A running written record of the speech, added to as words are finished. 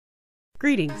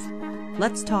Greetings!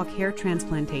 Let's talk hair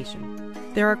transplantation.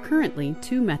 There are currently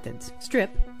two methods,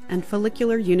 strip and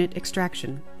follicular unit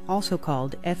extraction, also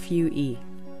called FUE.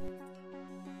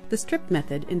 The strip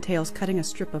method entails cutting a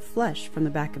strip of flesh from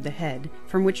the back of the head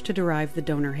from which to derive the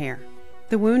donor hair.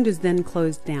 The wound is then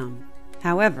closed down.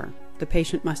 However, the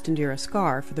patient must endure a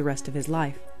scar for the rest of his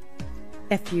life.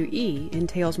 FUE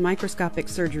entails microscopic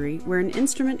surgery where an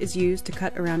instrument is used to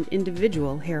cut around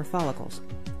individual hair follicles.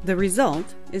 The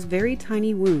result is very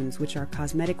tiny wounds which are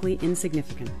cosmetically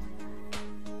insignificant.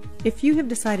 If you have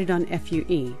decided on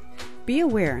FUE, be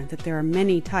aware that there are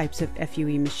many types of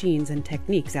FUE machines and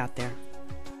techniques out there.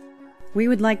 We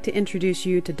would like to introduce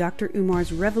you to Dr.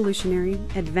 Umar's revolutionary,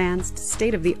 advanced,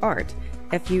 state-of-the-art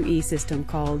FUE system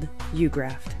called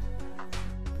uGraft.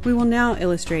 We will now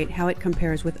illustrate how it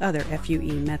compares with other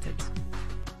FUE methods.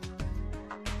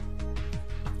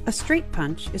 A straight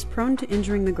punch is prone to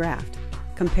injuring the graft,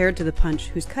 compared to the punch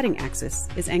whose cutting axis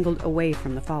is angled away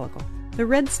from the follicle. The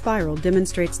red spiral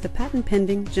demonstrates the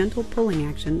patent-pending gentle pulling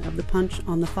action of the punch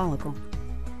on the follicle.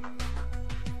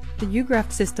 The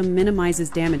uGraft system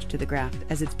minimizes damage to the graft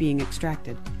as it's being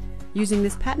extracted, using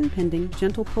this patent-pending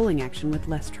gentle pulling action with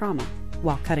less trauma,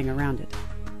 while cutting around it.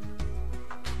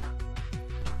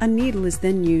 A needle is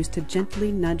then used to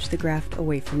gently nudge the graft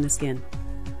away from the skin.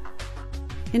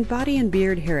 In body and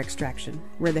beard hair extraction,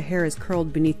 where the hair is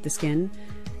curled beneath the skin,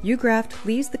 uGraft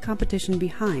leaves the competition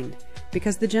behind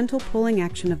because the gentle pulling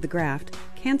action of the graft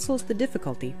cancels the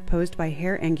difficulty posed by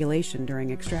hair angulation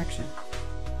during extraction.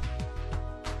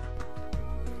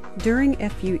 During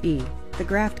FUE, the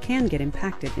graft can get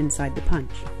impacted inside the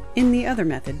punch. In the other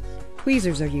method,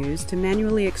 tweezers are used to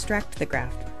manually extract the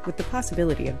graft with the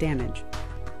possibility of damage.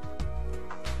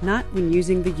 Not when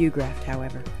using the uGraft,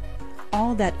 however.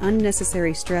 All that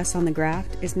unnecessary stress on the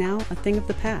graft is now a thing of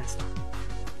the past.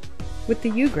 With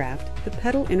the uGraft, the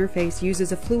pedal interface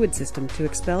uses a fluid system to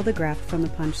expel the graft from the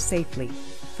punch safely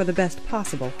for the best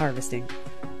possible harvesting.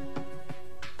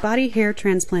 Body hair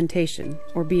transplantation,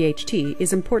 or BHT,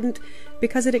 is important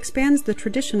because it expands the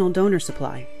traditional donor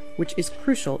supply, which is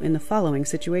crucial in the following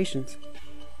situations.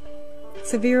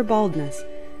 Severe baldness.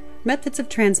 Methods of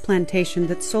transplantation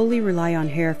that solely rely on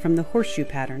hair from the horseshoe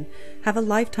pattern have a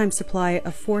lifetime supply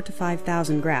of 4,000 to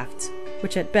 5,000 grafts,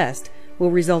 which at best will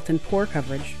result in poor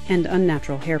coverage and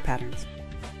unnatural hair patterns.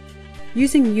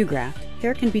 Using uGraft,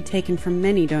 hair can be taken from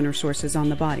many donor sources on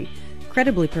the body,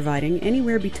 credibly providing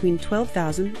anywhere between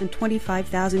 12,000 and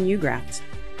 25,000 uGrafts,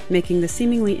 making the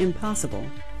seemingly impossible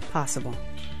possible.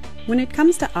 When it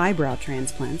comes to eyebrow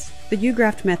transplants, the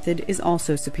uGraft method is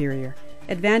also superior.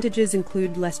 Advantages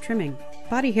include less trimming.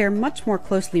 Body hair much more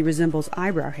closely resembles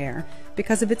eyebrow hair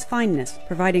because of its fineness,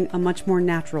 providing a much more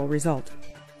natural result.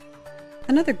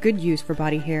 Another good use for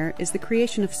body hair is the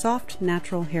creation of soft,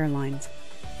 natural hairlines.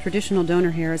 Traditional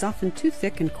donor hair is often too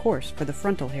thick and coarse for the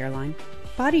frontal hairline.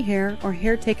 Body hair, or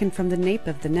hair taken from the nape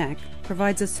of the neck,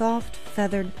 provides a soft,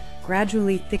 feathered,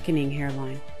 gradually thickening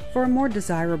hairline for a more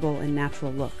desirable and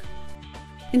natural look.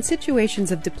 In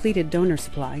situations of depleted donor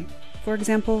supply, for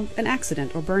example, an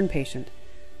accident or burn patient,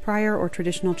 prior or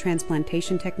traditional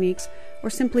transplantation techniques, or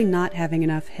simply not having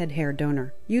enough head hair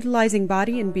donor, utilizing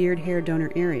body and beard hair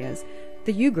donor areas,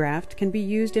 the uGraft can be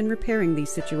used in repairing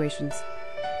these situations.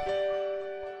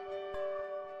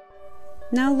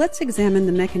 Now let's examine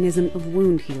the mechanism of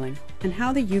wound healing and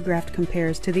how the uGraft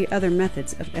compares to the other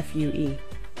methods of FUE.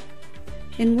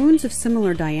 In wounds of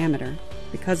similar diameter,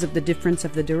 because of the difference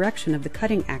of the direction of the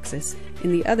cutting axis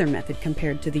in the other method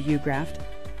compared to the uGraft,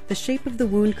 the shape of the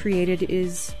wound created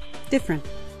is different.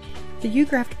 The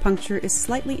uGraft puncture is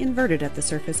slightly inverted at the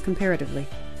surface comparatively.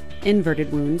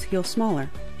 Inverted wounds heal smaller.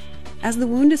 As the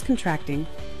wound is contracting,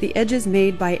 the edges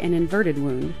made by an inverted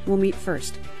wound will meet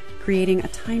first, creating a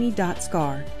tiny dot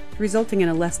scar, resulting in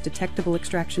a less detectable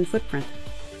extraction footprint.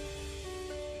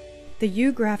 The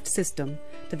uGraft system,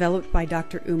 developed by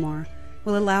Dr. Umar,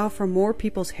 will allow for more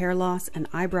people's hair loss and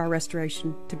eyebrow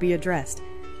restoration to be addressed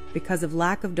because of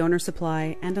lack of donor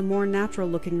supply, and a more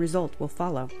natural-looking result will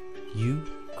follow.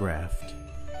 uGraft.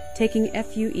 Taking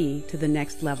FUE to the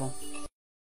next level.